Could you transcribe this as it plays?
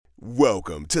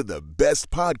Welcome to the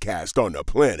best podcast on the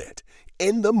planet,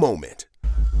 In the Moment.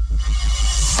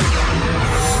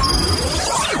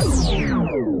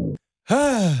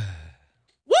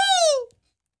 Woo!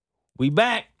 We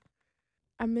back.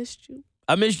 I missed you.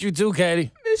 I missed you too,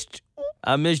 Katie. Missed you.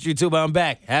 I missed you too, but I'm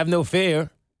back. Have no fear.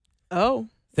 Oh,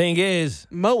 Thing is,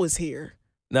 Mo is here.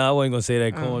 no, I wasn't gonna say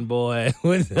that corn boy.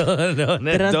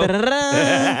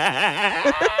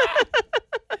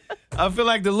 I feel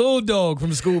like the little dog from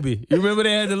Scooby. You remember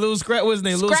they had the little what's his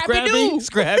name? Little Scrappy?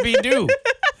 Scrappy Doo.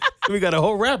 We got a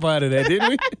whole rap out of that, didn't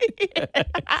we?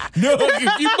 No,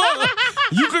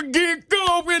 you could get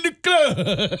gone in the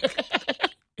club.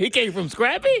 He came from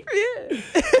Scrappy? Yeah.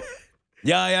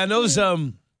 Yeah, I know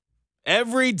something.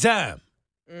 Every time.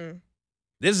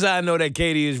 This is how I know that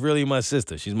Katie is really my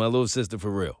sister. She's my little sister for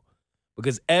real.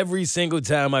 Because every single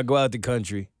time I go out the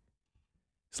country,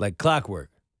 it's like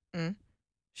clockwork.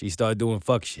 She started doing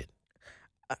fuck shit.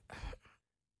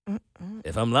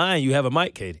 If I'm lying, you have a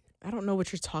mic, Katie. I don't know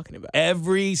what you're talking about.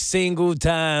 Every single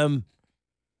time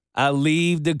I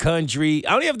leave the country,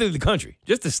 I don't even have to leave the country,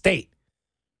 just the state.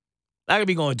 I could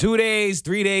be going 2 days,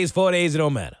 3 days, 4 days, it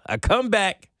don't matter. I come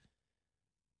back,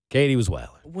 Katie was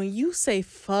wilding. When you say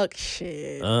fuck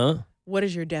shit, what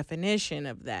is your definition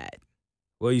of that?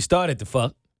 Well, you started the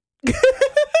fuck.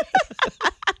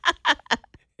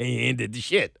 And you ended the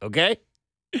shit, okay?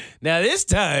 Now, this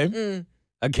time,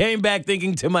 I came back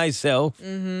thinking to myself,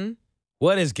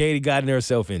 what has Katie gotten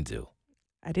herself into?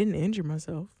 I didn't injure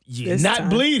myself. You're this not time.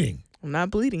 bleeding. I'm not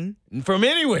bleeding. From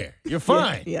anywhere. You're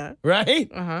fine. Yeah.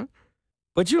 Right? Uh-huh.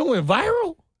 But you went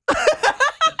viral?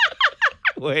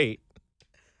 Wait.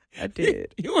 I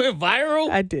did. You went viral?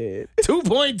 I did.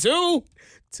 2.2?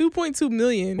 2.2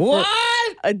 million. What?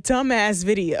 For a dumbass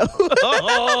video.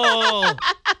 Oh.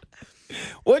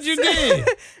 What'd you do?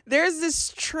 There's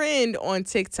this trend on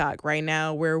TikTok right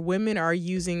now where women are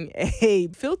using a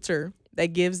filter that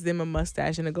gives them a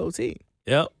mustache and a goatee.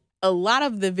 Yep. A lot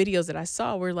of the videos that I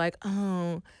saw were like,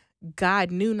 oh,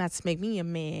 God knew not to make me a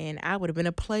man. I would have been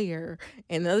a player.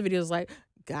 And the other video was like,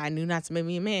 God knew not to make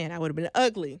me a man. I would have been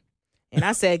ugly. And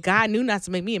I said, God knew not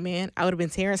to make me a man. I would have been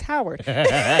Terrence Howard.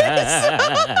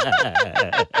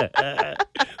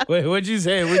 Wait, what'd you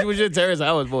say? What was your Terrence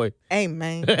Howard voice? Hey,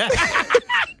 man.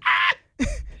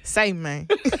 Say, man.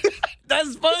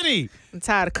 That's funny. I'm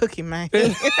tired of cooking, man.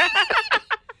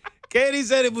 Katie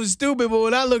said it was stupid, but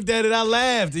when I looked at it, I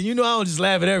laughed. And you know I don't just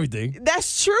laugh at everything.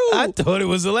 That's true. I thought it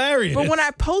was hilarious. But when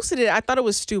I posted it, I thought it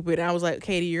was stupid. And I was like,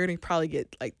 Katie, you're going to probably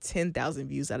get like 10,000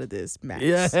 views out of this, max.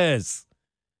 Yes.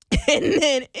 And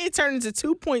then it turned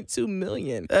into 2.2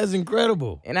 million. That's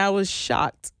incredible. And I was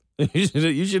shocked. You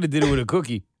should have did it with a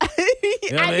cookie.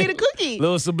 You know I did a cookie.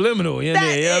 Little subliminal in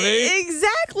there, you know what I mean?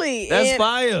 Exactly. That's and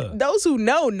fire. Those who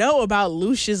know about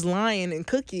Lucius Lion and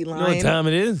Cookie Lion. You know what time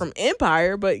it is? From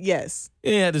Empire, but yes.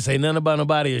 You ain't had to say nothing about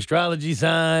nobody astrology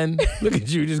sign. Look at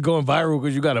you just going viral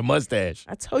because you got a mustache.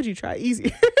 I told you, try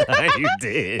easier. You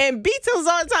did. And B tells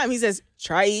all the time, he says,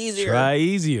 try easier. Try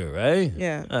easier, right?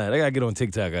 Yeah. All right, I got to get on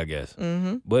TikTok, I guess.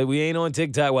 Mm-hmm. But we ain't on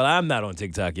TikTok. Well, I'm not on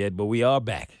TikTok yet, but we are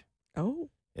back. Oh.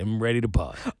 I'm ready to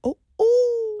pod. Oh.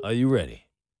 Are you ready?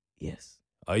 Yes.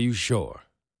 Are you sure?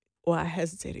 Well, I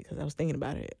hesitated because I was thinking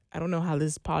about it. I don't know how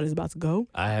this pod is about to go,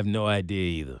 I have no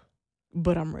idea either.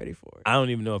 but I'm ready for it. I don't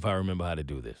even know if I remember how to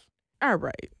do this. All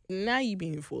right. Now you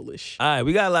being foolish. All right,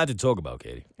 we got a lot to talk about,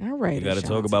 Katie. All right. We got to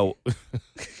talk Ashanti. about.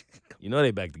 You know they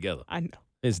back together. I know.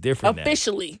 It's different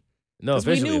Officially. now. No, 'Cause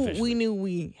officially. we knew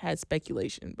we had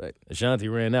speculation, but Ashanti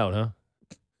ran out, huh?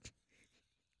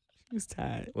 she was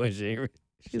tired. When she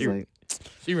She's like,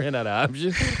 she ran out of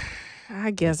options. I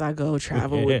guess I go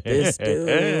travel with this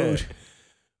dude.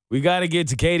 We got to get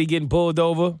to Katie getting pulled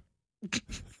over.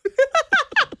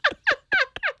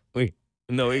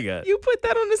 No, we got. You put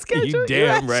that on the schedule? You damn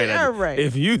actually right. I are did. right.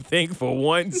 If you think for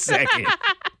 1 second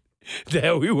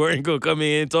that we weren't going to come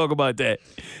in and talk about that,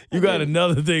 you got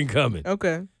another thing coming.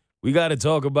 Okay. We got to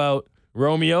talk about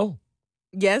Romeo,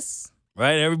 Yes.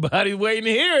 right? Everybody's waiting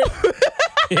to hear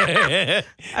it.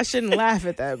 I shouldn't laugh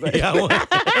at that, but y'all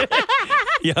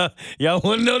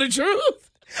want to know the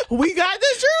truth? we got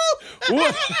the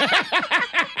truth.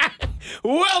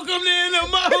 Welcome to In the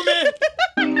Moment.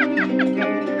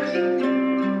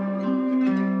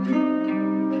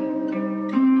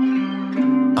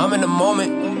 I'm in the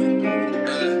moment.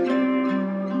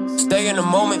 Stay in the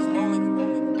moment.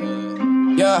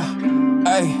 Yeah,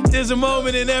 hey. There's a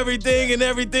moment in everything, and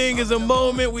everything is a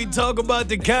moment. We talk about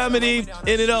the comedy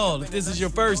in it all. If this is your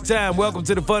first time, welcome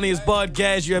to the funniest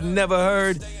podcast you have never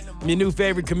heard. I'm your new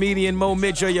favorite comedian, Mo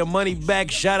Mitchell, your money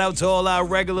back. Shout out to all our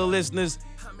regular listeners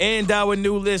and our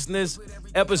new listeners.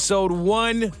 Episode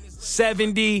 1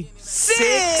 76.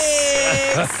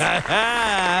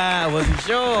 I wasn't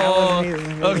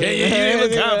sure. Okay, you didn't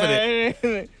look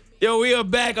confident. Yo, we are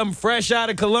back. I'm fresh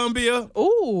out of Columbia.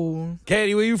 Ooh.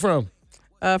 Katie, where you from?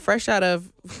 Fresh out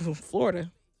of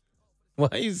Florida. Why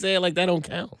you say it like that don't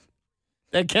count?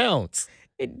 That counts.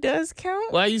 It does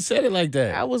count. Why you said it like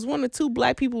that? I was one of 2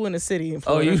 black people in the city in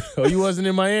Florida. You wasn't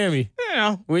in Miami?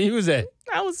 No. Where you was at?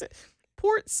 I was at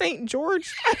Port St.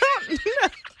 George.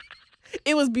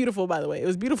 It was beautiful, by the way. It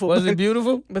was beautiful. Was it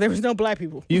beautiful? But there was no black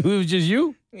people. It was just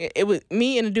you? It was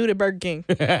me and a dude at Burger King.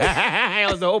 That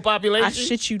was the whole population? I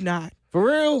shit you not. For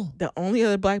real? The only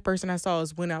other black person I saw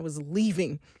was when I was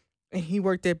leaving, and he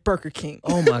worked at Burger King.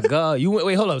 Oh my God!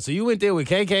 Wait, hold up. So you went there with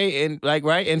KK and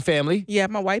right, and family? Yeah,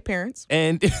 my white parents.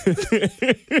 And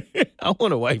I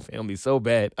want a white family so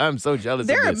bad. I'm so jealous.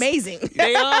 They're of this. amazing.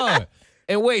 They are.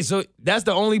 And wait, so that's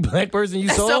the only black person you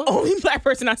saw? That's the only black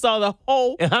person I saw the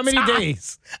whole And how many time.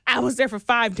 days? I was there for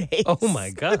 5 days. Oh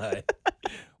my God!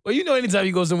 Well, anytime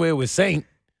you go somewhere with Saint,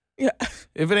 Yeah.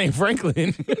 if it ain't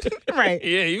Franklin, Right.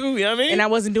 yeah, you know what I mean? And I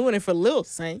wasn't doing it for Lil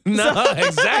Saint. No,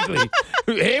 exactly.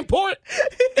 And Port.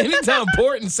 Anytime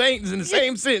Port and Saint is in the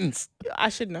same sentence. I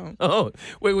should know. Oh,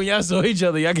 wait, when y'all saw each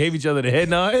other, y'all gave each other the head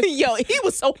nod? Yo, he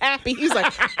was so happy. He was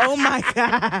like, oh my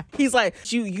God. He's like,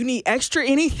 you need extra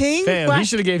anything? Fam, Like, he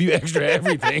should have gave you extra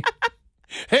everything.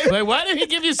 Hey, like, why did he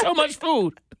give you so much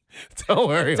food? Don't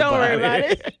worry about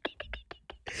it.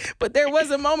 But there was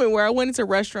a moment where I went into a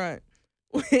restaurant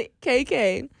with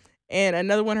KK and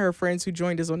another one of her friends who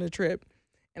joined us on the trip.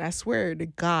 And I swear to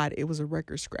God, it was a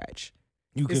record scratch.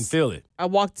 You can feel it. I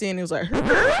walked in, it was like,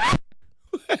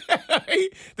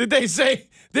 Did they say,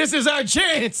 this is our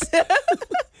chance?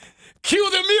 Cue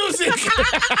the music.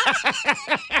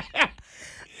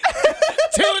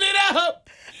 Tune it up.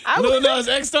 Lil Nas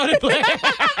X started playing.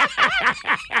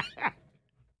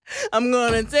 I'm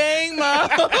gonna take my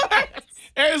heart.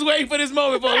 I was waiting for this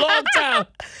moment for a long time.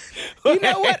 You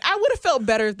know what? I would have felt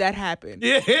better if that happened.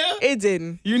 Yeah? It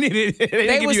didn't. You needed it.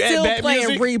 They were still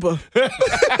playing Reba.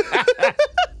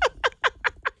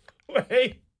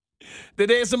 Wait.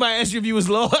 Did somebody ask you if you was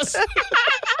lost?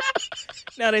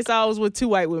 No, they saw I was with 2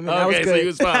 white women. I was Okay, good. so you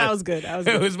was fine. I was good. I was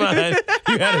It good. was fine.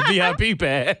 You had a VIP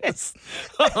pass.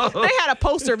 They had a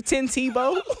poster of Tim Tebow.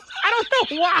 I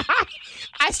don't know why.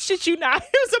 I shit you not.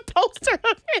 It was a poster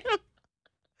of him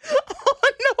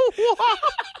on the wall.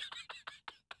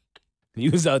 You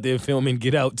was out there filming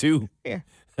Get Out too. Yeah.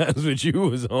 That's what you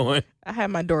was on. I had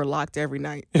my door locked every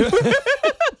night.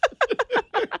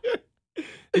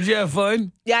 Did you have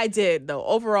fun? Yeah, I did, though.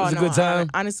 Overall, It was a good time?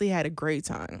 I honestly had a great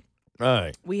time. All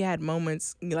right. We had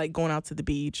moments like going out to the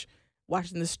beach,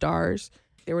 watching the stars.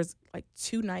 There was like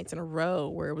 2 nights in a row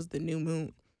where it was the new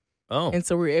moon. Oh, And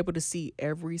so we were able to see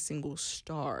every single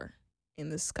star in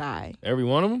the sky. every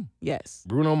one of them? Yes.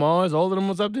 Bruno Mars, all of them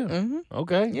was up there? Mm-hmm.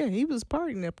 Okay. Yeah, he was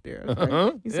partying up there.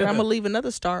 Uh-huh. He said, Yeah. I'm going to leave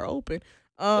another star open.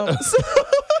 I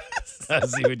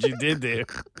see what you did there.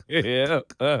 Yeah.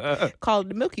 Call it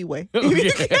the Milky Way.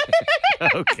 Okay.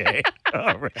 Okay.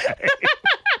 All right.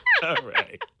 All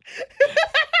right.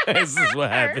 This is what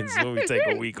happens when we take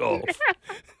a week off.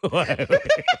 All right.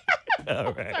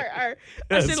 All right. I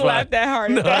That's shouldn't fine. laugh that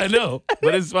hard. No, at that. I know,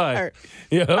 but it's fine. All right.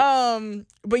 Yeah.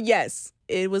 But yes,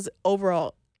 it was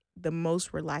overall the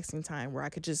most relaxing time where I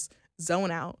could just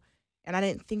zone out and I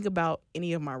didn't think about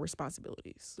any of my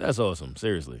responsibilities That's awesome.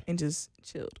 Seriously. and just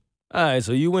chilled. All right.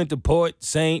 So you went to Port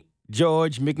St.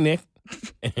 George McNick,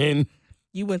 and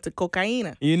You went to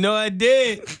Cocaina. you know I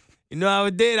did. You know how I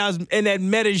did. I was in that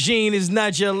Medellin is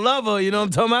not your lover. You know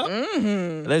what I'm talking about?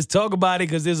 Mm-hmm. Let's talk about it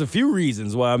because there's a few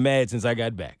reasons why I'm mad since I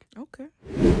got back. Okay.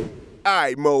 All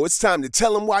right, Mo, it's time to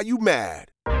tell them why you mad.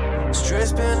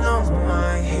 Stress been on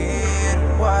my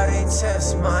head. Why they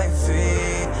test my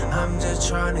feet? I'm just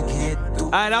trying to get through.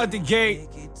 All right, out the gate.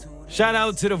 Shout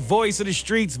out to the voice of the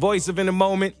streets, voice of In the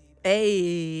Moment,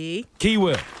 Hey. Key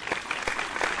Will.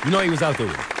 You know he was out there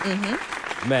with me.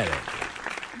 Mm-hmm. Mad at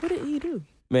him. What did he do?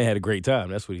 Man had a great time.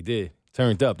 That's what he did.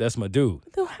 Turned up. That's my dude.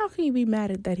 So how can you be mad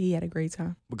at that he had a great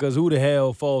time? Because who the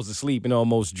hell falls asleep and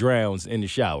almost drowns in the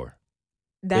shower?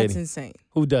 That's Eddie. insane.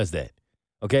 Who does that?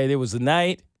 Okay, there was a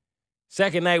night.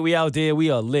 Second night we out there. We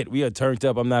are lit. We are turned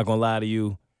up. I'm not going to lie to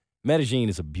you. Medellin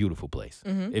is a beautiful place.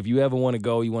 Mm-hmm. If you ever want to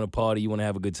go, you want to party, you want to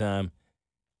have a good time,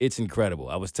 it's incredible.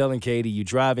 I was telling Katie, you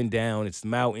driving down, it's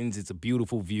mountains, it's a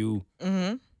beautiful view.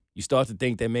 Mm-hmm. You start to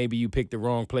think that maybe you picked the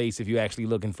wrong place if you're actually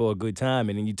looking for a good time,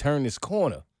 and then you turn this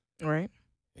corner, Right.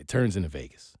 it turns into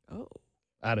Vegas. Oh.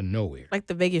 Out of nowhere. Like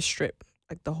the Vegas Strip.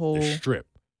 Like the whole. The Strip.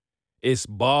 It's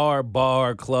bar,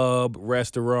 club,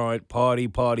 restaurant, party,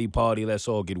 let's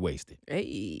all get wasted.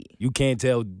 Hey. You can't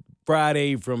tell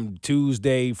Friday, from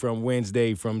Tuesday, from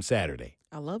Wednesday, from Saturday.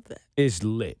 I love that. It's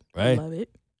lit, I right? love it.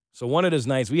 So one of those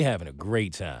nights, we having a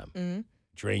great time. Mm-hmm.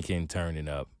 Drinking, turning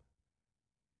up.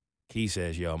 Key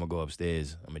says, yo, I'm going to go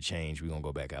upstairs. I'm going to change. We're going to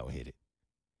go back out and hit it.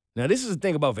 Now, this is the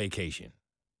thing about vacation.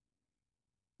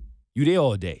 You there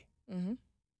all day. Mm-hmm.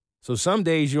 So some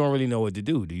days you don't really know what to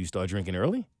do. Do you start drinking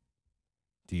early?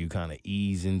 Do you kind of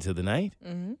ease into the night?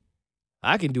 Mm-hmm.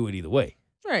 I can do it either way.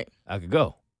 Right. I could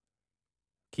go.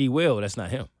 Key will, that's not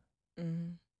him.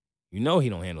 Mm-hmm. You know he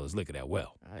don't handle his liquor that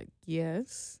well.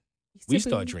 Yes. We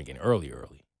start drinking early.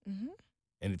 Mm-hmm.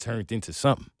 And it turned into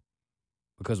something.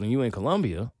 Because when you're in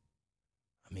Colombia,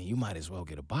 I mean, you might as well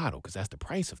get a bottle because that's the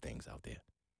price of things out there.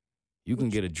 You can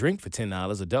get a drink for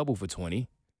 $10, a double for $20.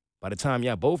 By the time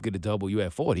y'all both get a double, you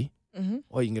at $40. Mm-hmm.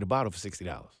 Or you can get a bottle for $60.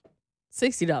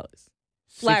 $60.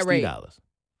 Flat rate. $60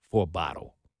 for a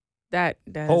bottle. That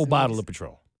whole bottle of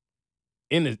Patron.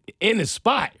 In the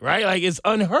spot, right? Like, it's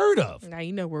unheard of. Now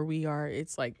you know where we are.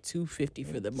 It's like $250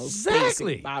 for the most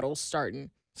Exactly. basic bottles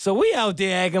starting. So we out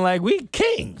there acting like we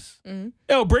kings. Mm-hmm.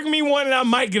 Yo, bring me one and I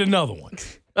might get another one.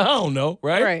 I don't know,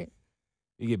 right? Right.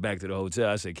 You get back to the hotel.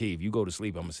 I said, Key, if you go to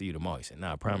sleep, I'm going to see you tomorrow. He said,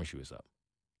 nah, I promise you it's up.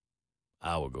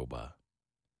 Hour go by.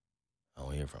 I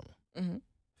don't hear from him.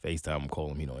 Mm-hmm. FaceTime him, call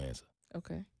him, he don't answer.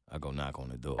 Okay. I go knock on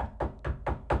the door.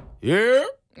 Yeah?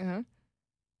 Uh-huh.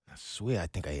 I swear I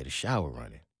think I hear the shower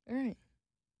running. All right.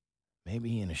 Maybe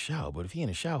he in the shower, but if he in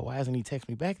the shower, why hasn't he texted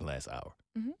me back in the last hour?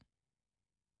 Mm-hmm.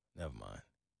 Never mind.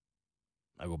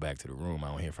 I go back to the room. I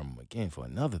don't hear from him again for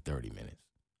another 30 minutes.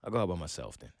 I go out by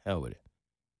myself then. Hell with it.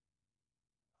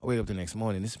 I wake up the next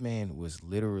morning. This man was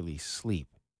literally asleep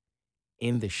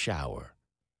in the shower,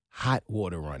 hot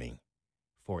water running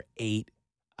for 8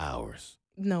 hours.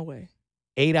 No way.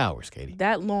 8 hours, Katie.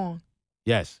 That long.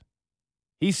 Yes.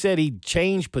 He said he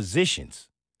changed positions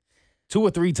 2 or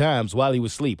 3 times while he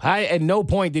was asleep. At no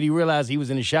point did he realize he was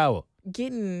in the shower.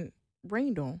 Getting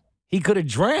rained on. He could have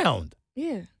drowned.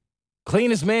 Yeah.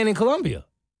 Cleanest man in Colombia.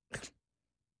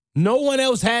 No one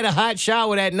else had a hot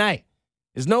shower that night.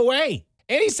 There's no way.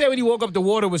 And he said when he woke up, the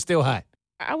water was still hot.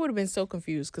 I would have been so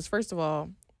confused because, first of all,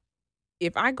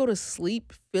 if I go to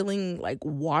sleep feeling like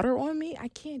water on me, I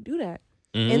can't do that.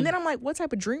 Mm-hmm. And then I'm like, what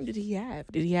type of dream did he have?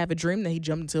 Did he have a dream that he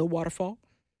jumped into a waterfall?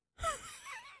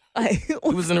 Like, He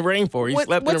was in the rainforest. He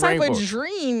slept in the rainforest. What type of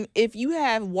dream if you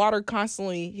have water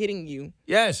constantly hitting you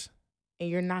Yes. and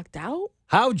you're knocked out?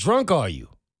 How drunk are you?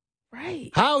 Right.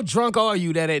 How drunk are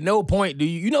you that at no point do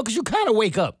you know, because you kind of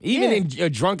wake up, even Yeah. in your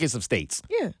drunkest of states.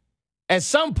 Yeah. At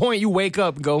some point, you wake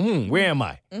up and go, where am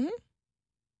I? Mm-hmm.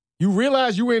 You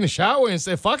realize you were in the shower and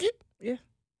said, fuck it? Yeah.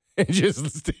 And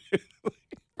just,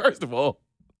 first of all,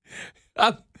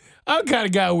 I'm kind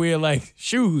of guy wear like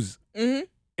shoes Mm-hmm.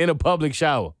 in a public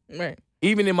shower, Right.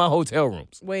 even in my hotel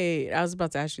rooms. Wait, I was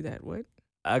about to ask you that. What?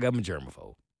 I got my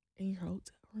germaphobe. In your hotel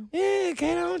room? Yeah,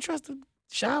 Kate, I don't trust the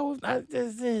shower. I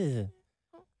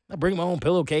bring my own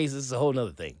pillowcases. It's a whole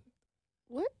nother thing.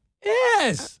 What?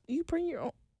 Yes. You bring your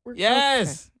own?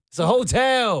 Yes. It's a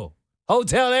hotel.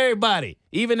 Hotel everybody.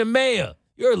 Even the mayor.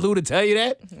 You're a Lou to tell you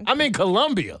that. I'm in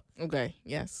Colombia. Okay.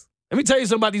 Yes. Let me tell you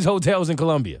something about these hotels in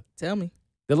Colombia. Tell me.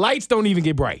 The lights don't even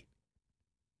get bright.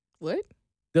 What?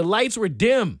 The lights were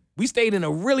dim. We stayed in a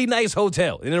really nice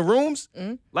hotel. In the rooms,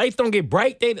 Mm-hmm. lights don't get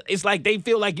bright. It's like they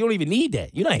feel like you don't even need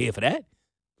that. You're not here for that.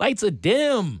 Lights are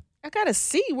dim. I gotta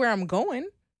see where I'm going.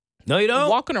 No, you don't.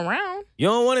 Walking around. You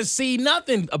don't want to see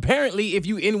nothing, apparently, if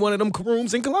you in one of them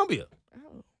rooms in Colombia.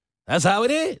 Oh. That's how it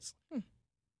is.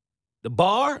 The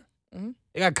bar, Mhm.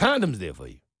 they got condoms there for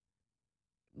you.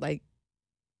 Like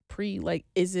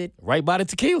is it Right by the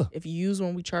tequila. if you use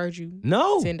one we charge you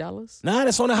No. $10? Nah,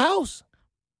 that's on the house.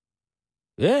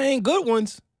 Yeah, ain't good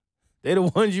ones. They're the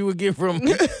ones you would get from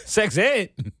sex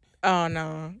ed Oh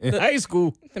no. in high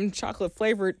school. Them chocolate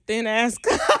flavored thin ass.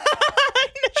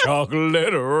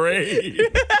 Chocolate rain.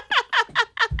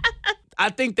 I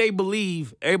think they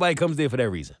believe everybody comes there for that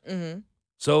reason. Mm-hmm.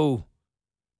 So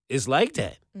it's like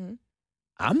that. Mhm.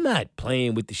 I'm not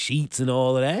playing with the sheets and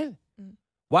all of that. Mhm.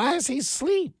 Why is he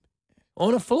asleep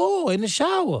on the floor in the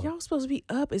shower? Y'all supposed to be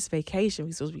up. It's vacation.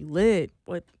 We supposed to be lit.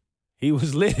 What? He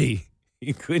was lit.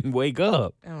 He couldn't wake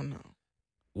up. I don't know.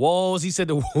 Walls. He said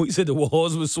the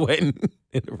walls was sweating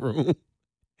in the room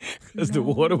because the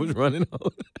water was running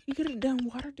out. You could have done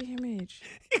water damage.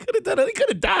 He could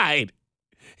have died.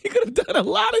 He could have done a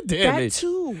lot of damage. That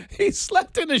too. He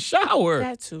slept in the shower.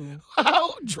 That too.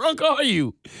 How drunk are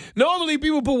you? Normally,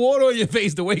 people put water on your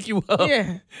face to wake you up.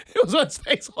 Yeah. It was on his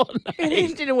face all And night.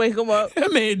 it didn't wake him up.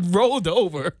 That man rolled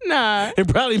over Nah. and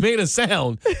probably made a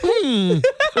sound.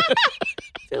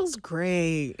 Feels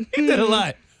great. He did a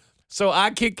lot. So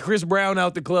I kicked Chris Brown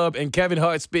out the club and Kevin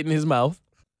Hart spit in his mouth.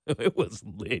 It was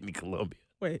lit in Colombia.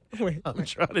 Wait. I'm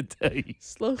trying to tell you.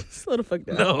 Slow the fuck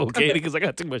down. No, Katie, because I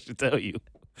got too much to tell you.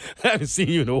 I haven't seen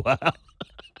you in a while.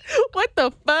 What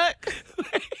the fuck?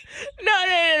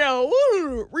 No.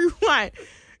 Woo, rewind.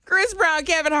 Chris Brown,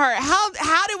 Kevin Hart.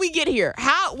 How did we get here?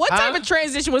 What type of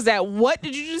transition was that? What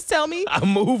did you just tell me? I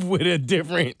move with a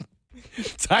different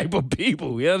type of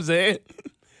people. You know what I'm saying?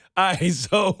 All right,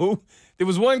 so there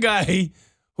was one guy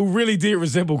who really did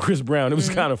resemble Chris Brown. It was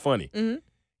kind of funny. Mm-hmm.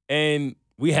 And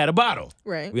we had a bottle.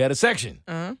 Right. We had a section.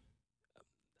 Uh-huh.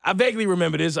 I vaguely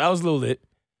remember this. I was a little lit.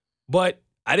 But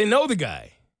I didn't know the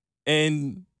guy.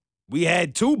 And we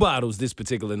had 2 bottles this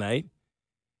particular night.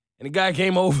 And the guy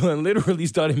came over and literally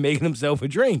started making himself a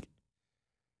drink.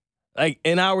 Like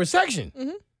in our section. Mm-hmm.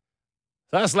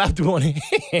 So I slapped him on the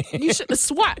hand. You should have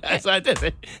swat. That's what I did. I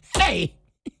said, hey,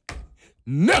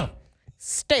 no.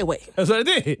 Stay away. That's what I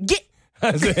did. Get.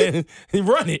 I said,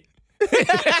 run it.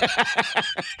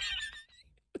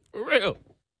 For real.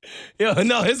 Yo,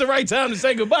 no, it's the right time to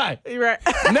say goodbye. Right.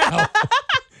 Now.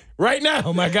 Right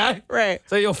now, my guy. Right.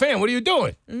 Say, yo, fam, what are you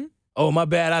doing? Mm-hmm. Oh, my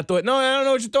bad. I thought, no, I don't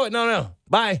know what you thought. No.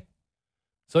 Bye.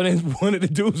 So then one of the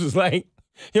dudes was like,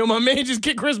 yo, my man just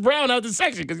kicked Chris Brown out the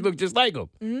section because he looked just like him.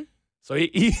 Mm-hmm. So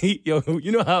he yo,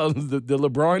 you know how the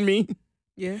LeBron meme?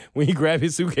 Yeah. When he grabbed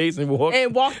his suitcase and walked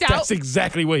out? That's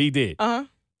exactly what he did. Uh-huh.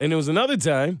 And there was another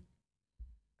time,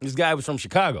 this guy was from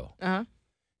Chicago. Uh-huh.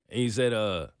 And he said,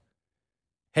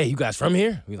 hey, you guys from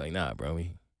here? We like, nah, bro.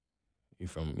 We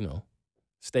from,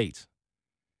 States.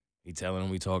 He telling him,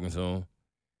 we talking to him.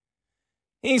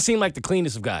 He ain't seem like the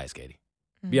cleanest of guys, Katie.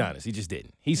 Be honest, he just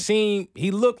didn't.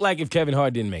 He looked like if Kevin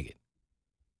Hart didn't make it.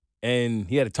 And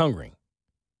he had a tongue ring.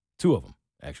 2 of them,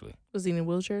 actually. Was he in a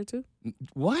wheelchair too?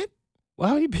 What?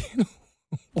 Why would he be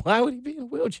in a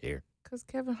wheelchair? Because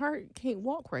Kevin Hart can't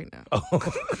walk right now. Oh,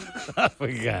 I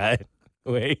forgot.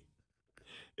 Wait.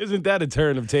 Isn't that a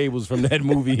turn of tables from that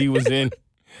movie he was in?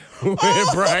 With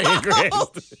Brian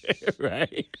Cranston,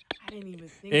 right? I didn't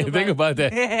even think about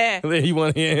that. Then you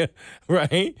want to hear,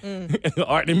 right?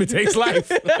 Art imitates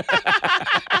life.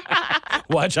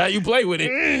 Watch how you play with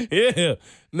it. Yeah.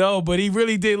 No, but he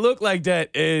really did look like that.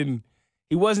 And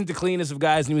he wasn't the cleanest of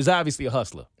guys, and he was obviously a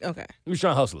hustler. Okay. He was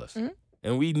trying to hustle us.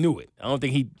 And we knew it. I don't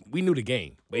think we knew the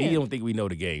game, but he don't think we know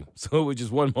the game. So it was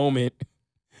just one moment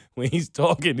when he's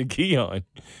talking to Keon.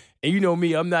 And you know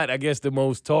me, I'm not, I guess, the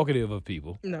most talkative of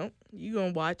people. No, you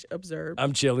gonna watch, observe.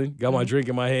 I'm chilling, got my drink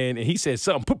in my hand, and he said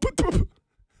something.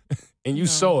 And you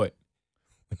saw it.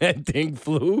 That thing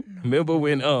flew. Remember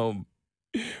when on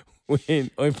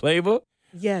Flavor?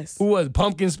 Yes. Who was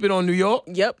Pumpkin Spit on New York?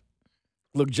 Yep.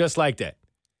 Looked just like that.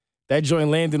 That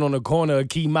joint landed on the corner of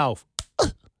Key Mouth.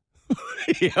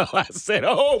 Yo, I said,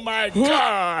 oh my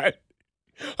God.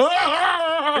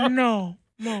 No.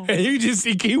 And you just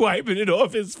see Key wiping it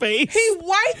off his face. He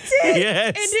wiped it? Yes.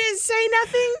 And didn't say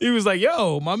nothing? He was like,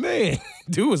 yo, my man.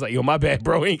 Dude was like, yo, my bad,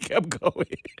 bro. He kept going.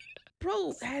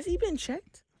 Bro, has he been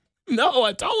checked? No,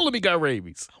 I told him he got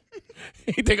rabies.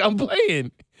 He think I'm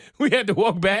playing. We had to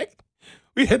walk back.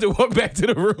 We had to walk back to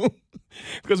the room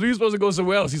because we were supposed to go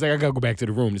somewhere else. He's like, I got to go back to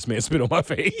the room. This man spit on my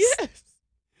face. Yes.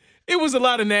 It was a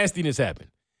lot of nastiness happened.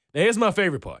 Now, here's my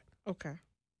favorite part. Okay.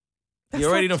 He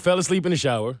already done fell asleep in the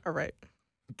shower. All right.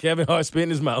 Kevin Hart spit in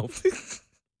his mouth.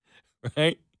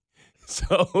 Right?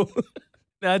 So,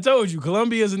 now I told you,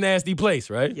 Colombia is a nasty place,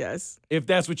 right? Yes. If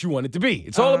that's what you want it to be.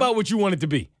 It's all about what you want it to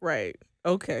be. Right.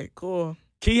 Okay, cool.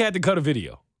 Key had to cut a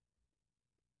video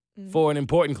for an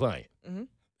important client. Mhm.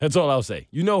 That's all I'll say.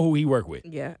 You know who he worked with.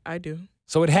 Yeah, I do.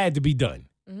 So it had to be done.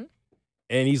 Mhm.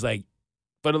 And he's like,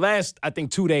 for the last, I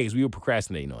think, 2 days, we were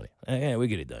procrastinating on it. Yeah, we'll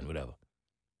get it done, whatever.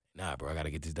 Nah, bro, I got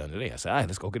to get this done today. I said, all right,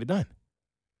 let's go get it done.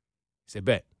 He said,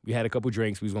 bet. We had a couple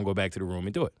drinks. We was going to go back to the room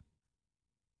and do it.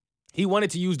 He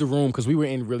wanted to use the room because we were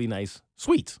in really nice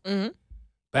suites. Mm-hmm.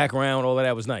 Background, all of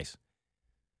that was nice.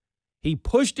 He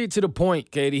pushed it to the point,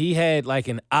 Katie, he had like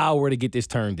an hour to get this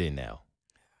turned in now.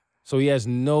 So he has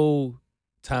no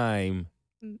time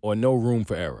or no room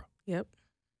for error. Yep.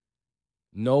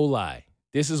 No lie.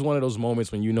 This is one of those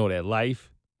moments when you know that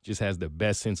life just has the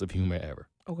best sense of humor ever.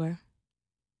 Okay.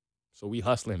 So we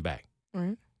hustling back. All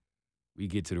right. We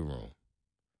get to the room.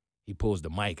 He pulls the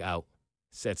mic out,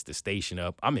 sets the station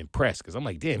up. I'm impressed because I'm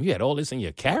like, damn, you had all this in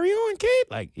your carry-on, kid?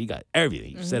 Like, he got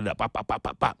everything. He set it up, pop, pop, pop,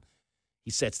 pop, pop.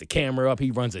 He sets the camera up.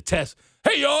 He runs a test.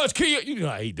 Hey, y'all, it's Key. You know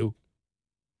how he do.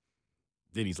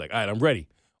 Then he's like, all right, I'm ready.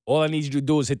 All I need you to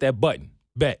do is hit that button.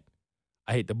 Bet.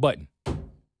 I hit the button.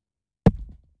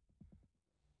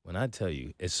 When I tell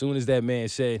you, as soon as that man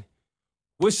said,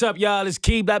 what's up, y'all, it's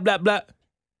Key, blah, blah, blah.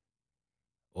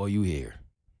 All you hear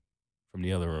from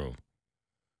the other room.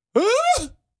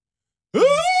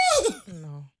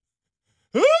 No.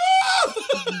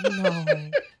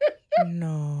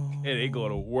 No. And they go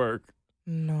to work.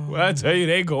 No. Well, I tell you,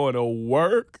 they going to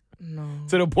work No.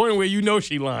 to the point where you know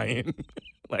she lying.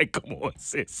 Like, come on,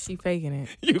 sis. She faking it.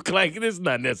 You like, this is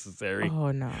not necessary.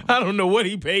 Oh, no. I don't know what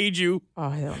he paid you, Oh,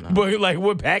 hell no. but like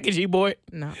what package he bought.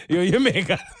 No. Yo, your man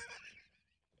got.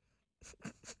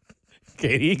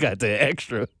 Katie, he got the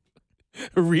extra.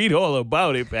 Read all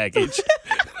about it package.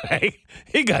 Like,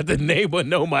 he got the neighbor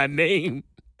know my name.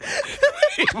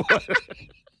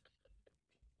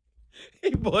 He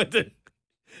bought the.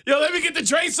 Yo, let me get the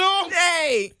Trey song.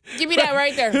 Hey, give me that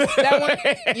right there. That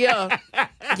one. Yeah.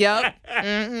 Yup.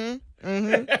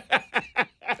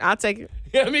 I'll take it.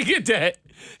 Yeah, let me get that.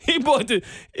 He bought the.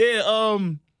 Yeah,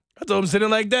 I told him sitting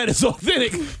like that. It's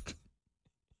authentic.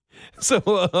 So,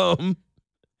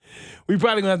 we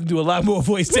probably gonna have to do a lot more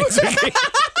voice takes.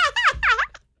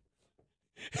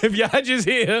 If y'all just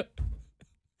hear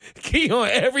Key on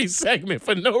every segment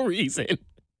for no reason,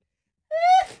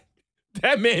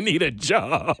 that man need a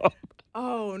job.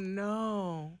 Oh,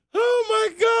 no. Oh, my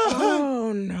God.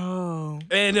 Oh, no.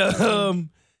 And,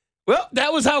 well,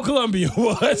 that was how Columbia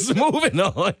was. Moving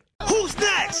on. Who's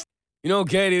next? You know,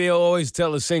 Katie, they always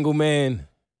tell a single man,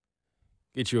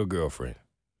 get you a girlfriend.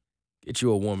 Get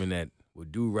you a woman that will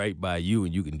do right by you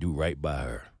and you can do right by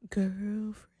her.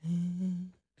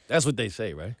 Girlfriend. That's what they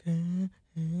say, right?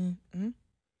 Mm-hmm.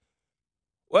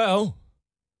 Well,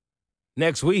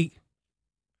 next week,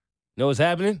 know what's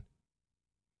happening?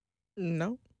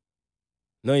 No.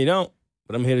 No, you don't,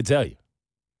 but I'm here to tell you.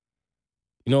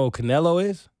 You know what Canelo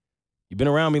is? You've been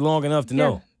around me long enough to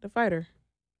know. The fighter.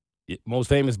 Most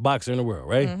famous boxer in the world,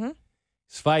 right? Mm-hmm.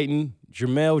 He's fighting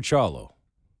Jermell Charlo,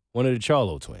 one of the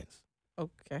Charlo twins.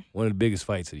 Okay. One of the biggest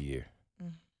fights of the year.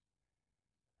 Mm.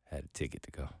 Had a ticket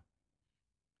to go.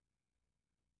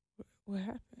 What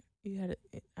happened? You had it.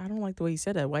 I don't like the way you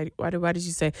said that. Why did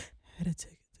you say had a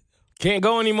ticket to go? Can't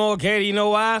go anymore, Katie. You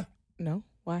know why? No.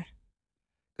 Why?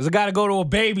 Because I got to go to a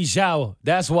baby shower.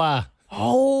 That's why.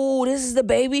 Oh, this is the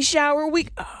baby shower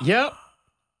week. Oh. Yep.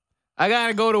 I got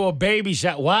to go to a baby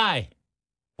shower. Why?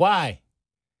 Why?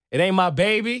 It ain't my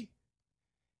baby.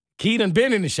 Key done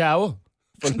been in the shower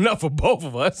for enough for both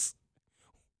of us.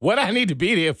 What I need to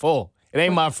be there for? It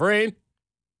ain't my friend.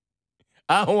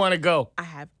 I don't want to go. I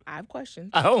have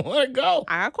questions. I don't want to go.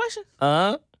 I got questions.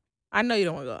 Uh-huh. I know you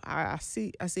don't want to go. I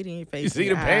see it in your face. You see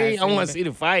the pain? I want to see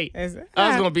the fight. I was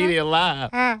going to be there live.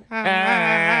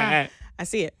 I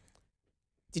see it.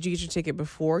 Did you get your ticket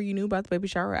before you knew about the baby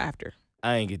shower or after?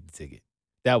 I ain't get the ticket.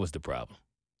 That was the problem.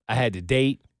 I had the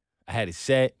date. I had it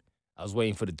set. I was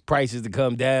waiting for the prices to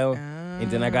come down. And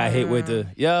then I got hit with the,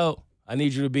 yo, I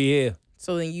need you to be here.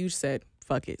 So then you said,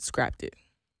 fuck it, scrapped it.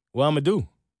 What I'm going to do?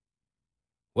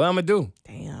 What I'm going to do?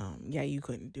 Damn. Yeah, you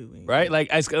couldn't do it. Right? Like,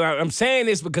 I'm saying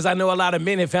this because I know a lot of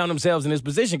men have found themselves in this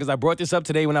position because I brought this up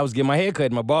today when I was getting my hair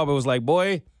cut. My barber was like,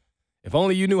 boy, if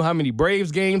only you knew how many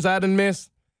Braves games I done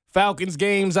missed, Falcons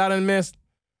games I done missed,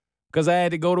 because I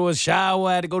had to go to a shower,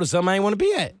 I had to go to something I didn't want to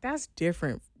be at. That's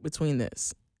different between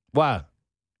this. Why?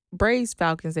 Braves,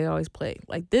 Falcons, they always play.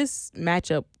 Like this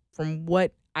matchup, from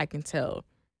what I can tell,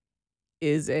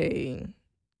 is a,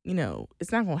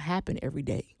 it's not going to happen every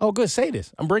day. Oh, good. Say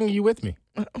this. I'm bringing you with me.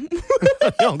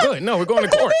 No, good. No, we're going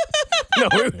to court. No,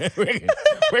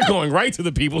 we're going right to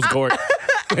the people's court.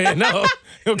 No,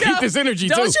 keep this energy,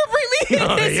 too. Don't you bring me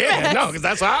in this mess. No, because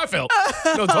that's how I felt.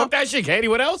 No, talk that shit, Katie.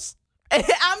 What else?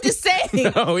 I'm just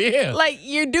saying. Oh, yeah. Like,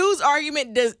 your dude's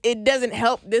argument doesn't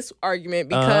help this argument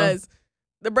because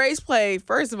the Braves play,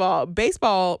 first of all,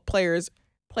 baseball players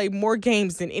play more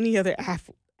games than any other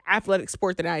athletic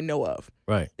sport that I know of.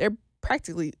 Right. They're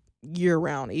practically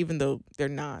year-round, even though they're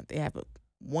not. They have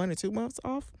 1 or 2 months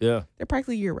off. Yeah. They're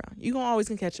practically year-round. You're always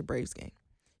going to catch a Braves game.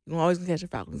 You're always going to catch a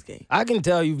Falcons game. I can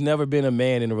tell you've never been a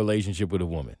man in a relationship with a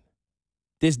woman.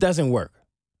 This doesn't work.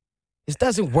 This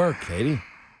doesn't work, Katie.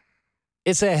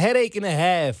 It's a headache and a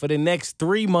half for the next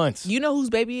 3 months. You know whose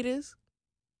baby it is?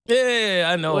 Yeah,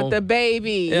 I know. With the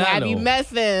baby. Yeah, I Have you know. met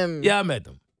them? Yeah, I met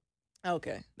them.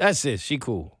 Okay. That's it. She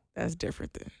cool. That's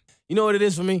different then. You know what it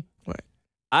is for me? What?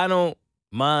 I don't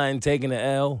mind taking the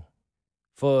L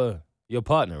for your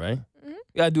partner, right? Mm-hmm.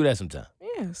 You got to do that sometime.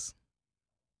 Yes.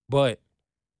 But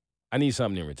I need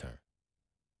something in return.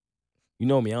 You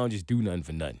know me. I don't just do nothing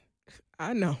for nothing.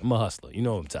 I know. I'm a hustler. You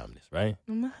know what time it is, right?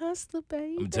 I'm a hustler, baby.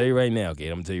 I'm going to tell you right now, Kate.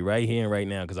 I'm going to tell you right here and right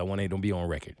now because I want it to be on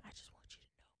record. I just want you to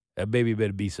know. That baby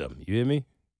better be something. You hear me?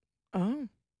 Oh,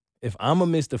 If I'm going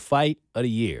to miss the fight of the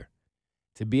year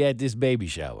to be at this baby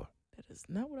shower, that is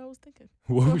not what I was thinking.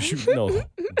 what would you know?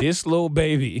 This little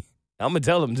baby, I'm going to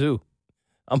tell him too.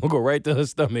 I'm going to go right to her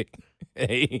stomach.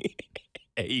 Hey,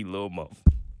 little muff.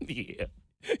 Yeah.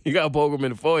 You got to poke him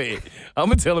in the forehead. I'm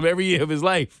going to tell him every year of his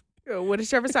life.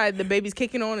 Whichever side the baby's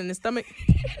kicking on in the stomach.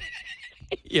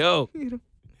 Yo,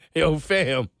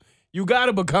 fam, you got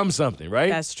to become something, right?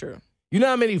 That's true. You know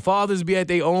how many fathers be at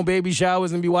their own baby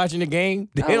showers and be watching the game?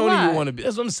 They don't even want to be.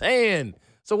 That's what I'm saying.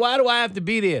 So why do I have to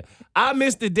be there? I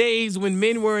miss the days when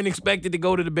men weren't expected to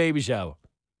go to the baby shower.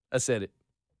 I said it.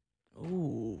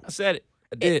 Ooh. I said it.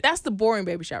 I did. That's the boring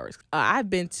baby showers. I've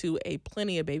been to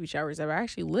plenty of baby showers that were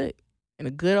actually lit and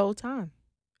a good old time.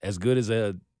 As good as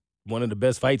one of the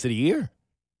best fights of the year?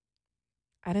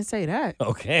 I didn't say that.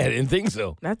 Okay, I didn't think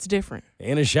so. That's different.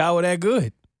 Ain't a shower that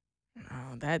good.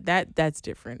 Oh, that's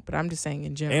different. But I'm just saying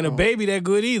in general. Ain't a baby that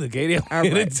good either, Katie. All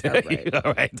right.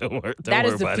 All right, don't worry. That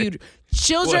is the future.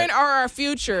 Children are our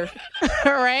future.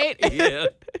 All right? Yeah,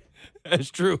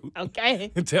 that's true. Okay.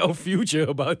 Tell Future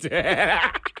about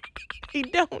that. He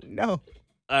don't know. All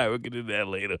right, we'll get into that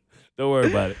later. Don't worry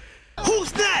about it.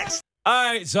 Who's next?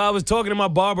 All right, so I was talking to my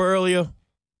barber earlier.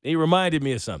 He reminded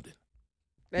me of something.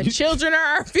 That children are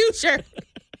our future.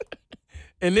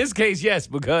 In this case, yes,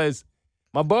 because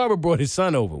my barber brought his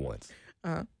son over once.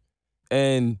 Uh-huh.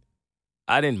 And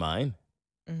I didn't mind.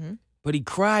 Mm-hmm. But he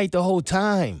cried the whole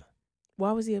time.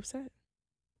 Why was he upset?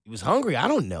 He was hungry. I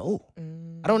don't know.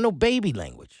 I don't know baby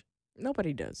language.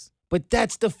 Nobody does. But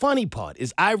that's the funny part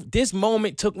is this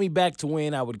moment took me back to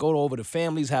when I would go over to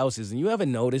families' houses. And you ever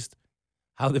noticed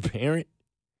how the parent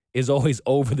is always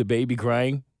over the baby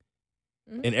crying?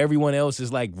 Mm-hmm. And everyone else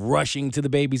is like rushing to the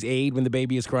baby's aid when the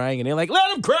baby is crying. And they're like,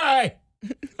 let him cry.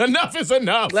 Enough is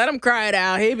enough. Let him cry it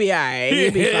out. He'll be all right.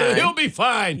 He'll be fine. He'll be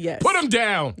fine. Yes. Put him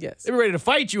down. Yes. They were ready to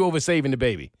fight you over saving the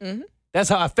baby. Mm-hmm. That's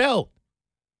how I felt.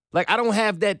 Like, I don't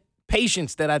have that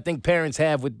patience that I think parents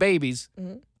have with babies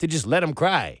to just let them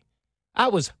cry. I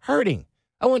was hurting.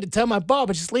 I wanted to tell my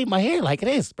barber, just leave my hair like it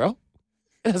is, bro.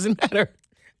 It doesn't matter.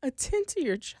 Attend to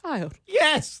your child.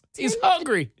 Yes. He's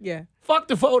hungry. Yeah. Fuck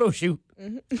the photo shoot.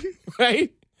 Mm-hmm.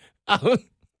 Right?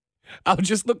 I'll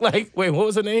just look like, wait, what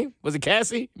was her name? Was it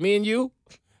Cassie? Me and you?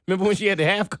 Remember when she had the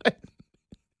half cut?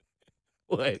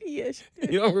 What? Yeah, she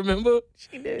did. You don't remember?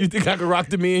 She did. You think I could rock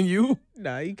the Me and You?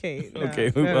 No, you can't. Okay,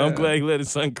 well, I'm glad he let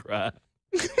his son cry.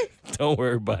 Don't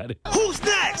worry about it. Who's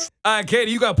next? All right,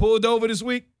 Katie, you got pulled over this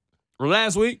week? Or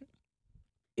last week?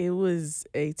 It was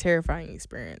a terrifying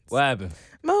experience. What happened?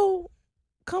 Mo,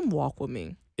 come walk with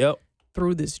me. Yep.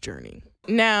 Through this journey.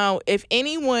 Now, if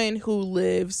anyone who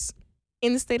lives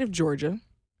in the state of Georgia,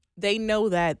 they know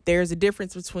that there's a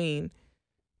difference between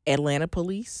Atlanta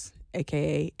Police,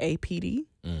 a.k.a. APD,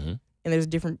 and there's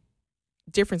a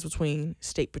difference between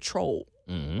State Patrol,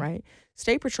 right?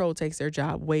 State Patrol takes their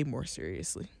job way more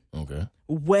seriously. Okay.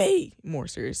 Way more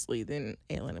seriously than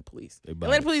Atlanta Police.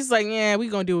 Atlanta Police is like, yeah, we're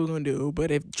going to do what we're going to do.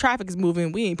 But if traffic is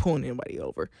moving, we ain't pulling anybody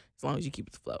over as long as you keep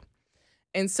it flow.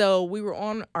 And so we were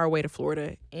on our way to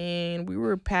Florida, and we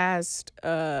were past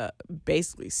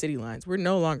basically city lines. We're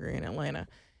no longer in Atlanta.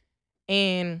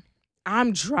 And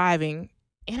I'm driving,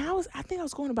 and I think I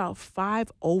was going about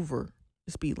 5 over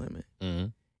the speed limit. Mm-hmm.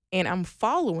 And I'm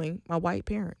following my white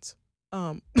parents.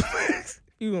 You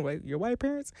know, like, your white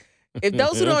parents? If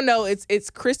those who don't know, it's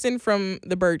Kristen from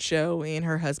The Burt Show and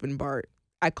her husband Bart.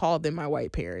 I call them my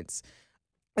white parents.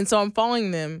 And so I'm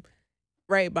following them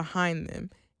right behind them.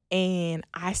 And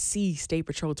I see State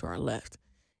Patrol to our left.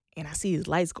 And I see his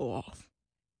lights go off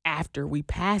after we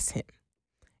pass him.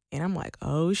 And I'm like,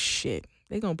 oh, shit.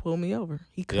 They going to pull me over.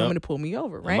 He coming to pull me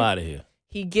over, right? I'm out of here.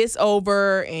 He gets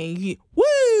over and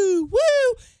woo.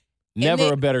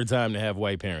 Never a better time to have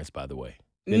white parents, by the way.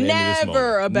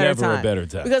 Never a better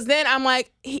time. Because then I'm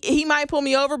like, he might pull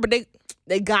me over, but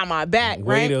they got my back, right?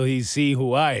 Wait till he see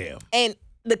who I am. And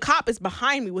the cop is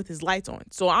behind me with his lights on.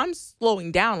 So I'm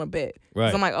slowing down a bit.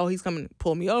 Right. I'm like, oh, he's coming to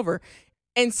pull me over.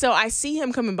 And so I see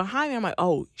him coming behind me. I'm like,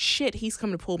 oh, shit, he's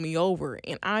coming to pull me over.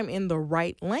 And I'm in the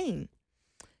right lane.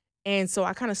 And so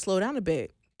I kind of slow down a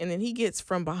bit. And then he gets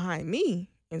from behind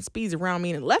me and speeds around me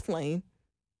in the left lane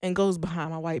and goes behind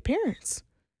my white parents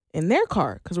in their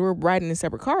car because we're riding in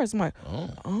separate cars. I'm like,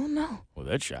 oh no. Well,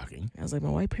 that's shocking. I was like, my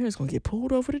white parents going to get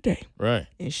pulled over today. Right.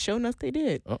 And sure enough, they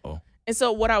did. Uh-oh. And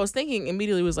so what I was thinking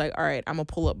immediately was like, all right, I'm going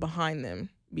to pull up behind them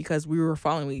because we were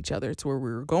following each other to where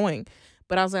we were going.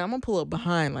 But I was like, I'm going to pull up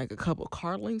behind, like a couple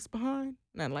car lengths behind.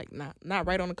 Not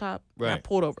right on the cop. Right. I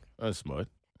pulled over. That's smart.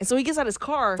 And so he gets out his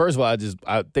car. First of all,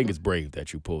 I think it's brave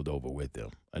that you pulled over with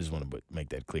them. I just want to make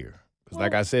that clear. Because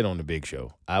like I said on the Big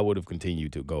Show, I would have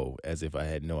continued to go as if I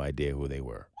had no idea who they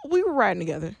were. We were riding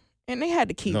together, and they had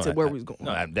the key to where we was going.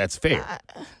 No, that's fair.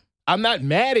 I'm not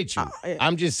mad at you. Yeah.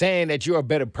 I'm just saying that you're a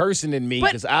better person than me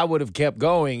because I would have kept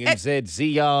going and said,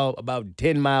 see y'all about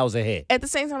 10 miles ahead. At the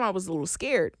same time, I was a little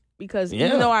scared because Yeah.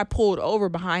 even though I pulled over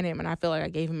behind him and I feel like I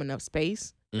gave him enough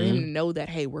space for him to know that,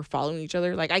 hey, we're following each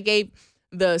other. Like I gave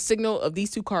the signal of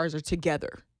these two cars are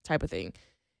together type of thing.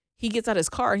 He gets out his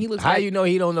car and he looks How back. you know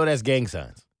he don't know that's gang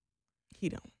signs? He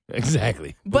don't.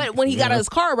 Exactly. But when he got out of his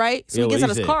car, right? So Yeah, he gets what out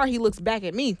he of his said? car, he looks back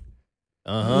at me.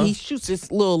 Uh-huh. And he shoots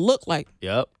this little look like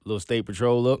Little state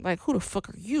patrol look. who the fuck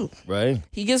are you? Right.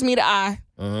 He gives me the eye.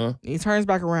 Uh-huh. And he turns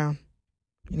back around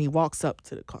and he walks up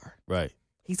to the car. Right.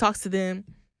 He talks to them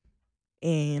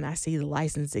and I see the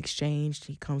license exchanged.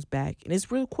 He comes back and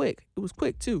it's real quick. It was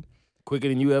quick too. Quicker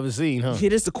than you ever seen, huh?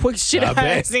 It is the quick shit I I've bet.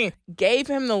 ever seen. Gave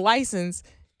him the license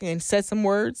and said some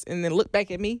words and then looked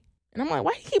back at me. And I'm like,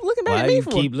 why you keep looking back Why at me you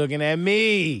for? keep looking at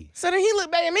me? So then he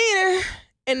looked back at me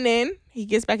and then he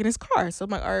gets back in his car. So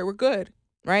I'm like, all right, we're good.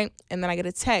 Right? And then I get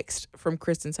a text from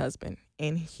Kristen's husband.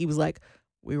 And he was like,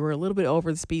 we were a little bit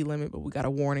over the speed limit, but we got a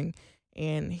warning.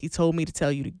 And he told me to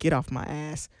tell you to get off my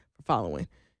ass for following.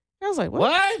 And I was like,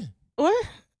 What? What?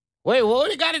 Wait, what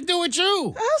it got to do with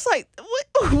you? I was like,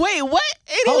 what? Wait, what?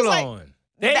 And he Hold was like, on.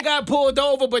 They got pulled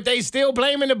over, but they still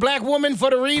blaming the black woman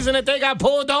for the reason that they got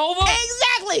pulled over?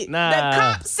 exactly. Nah. The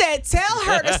cop said, tell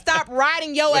her to stop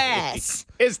riding your ass.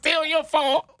 It's still your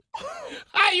fault.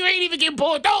 How you ain't even getting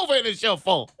pulled over and it's your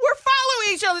fault? We're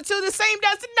following each other to the same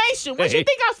destination. What you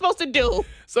think I'm supposed to do?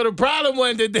 So the problem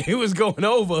wasn't that they was going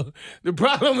over. The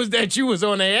problem was that you was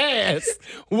on their ass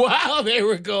while they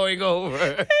were going over.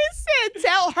 He said,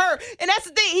 tell her. And that's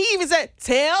the thing. He even said,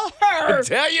 tell her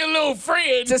Tell your little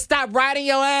friend to stop riding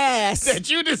your ass. that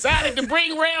you decided to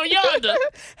bring round yonder.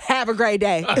 Have a great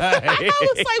day. I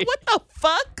was like, what the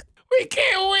fuck? We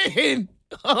can't win.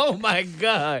 Oh, my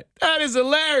God. That is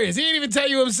hilarious. He didn't even tell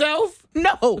you himself?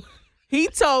 No. He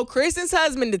told Kristen's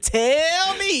husband to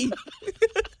tell me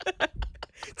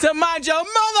to mind your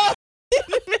mother.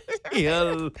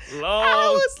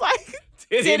 I was like,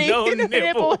 Titty no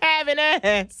nipple. having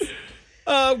ass.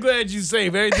 Oh, I'm glad you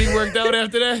safe. Everything worked out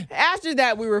after that? After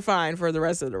that, we were fine for the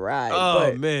rest of the ride. Oh,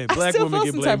 but man. I Black still women felt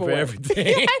get some blamed type of for way.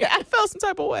 everything. I felt some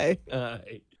type of way. All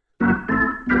right.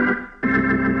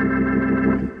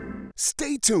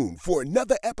 Stay tuned for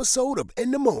another episode of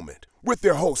In the Moment with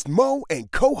their host Mo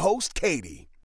and co-host Katie.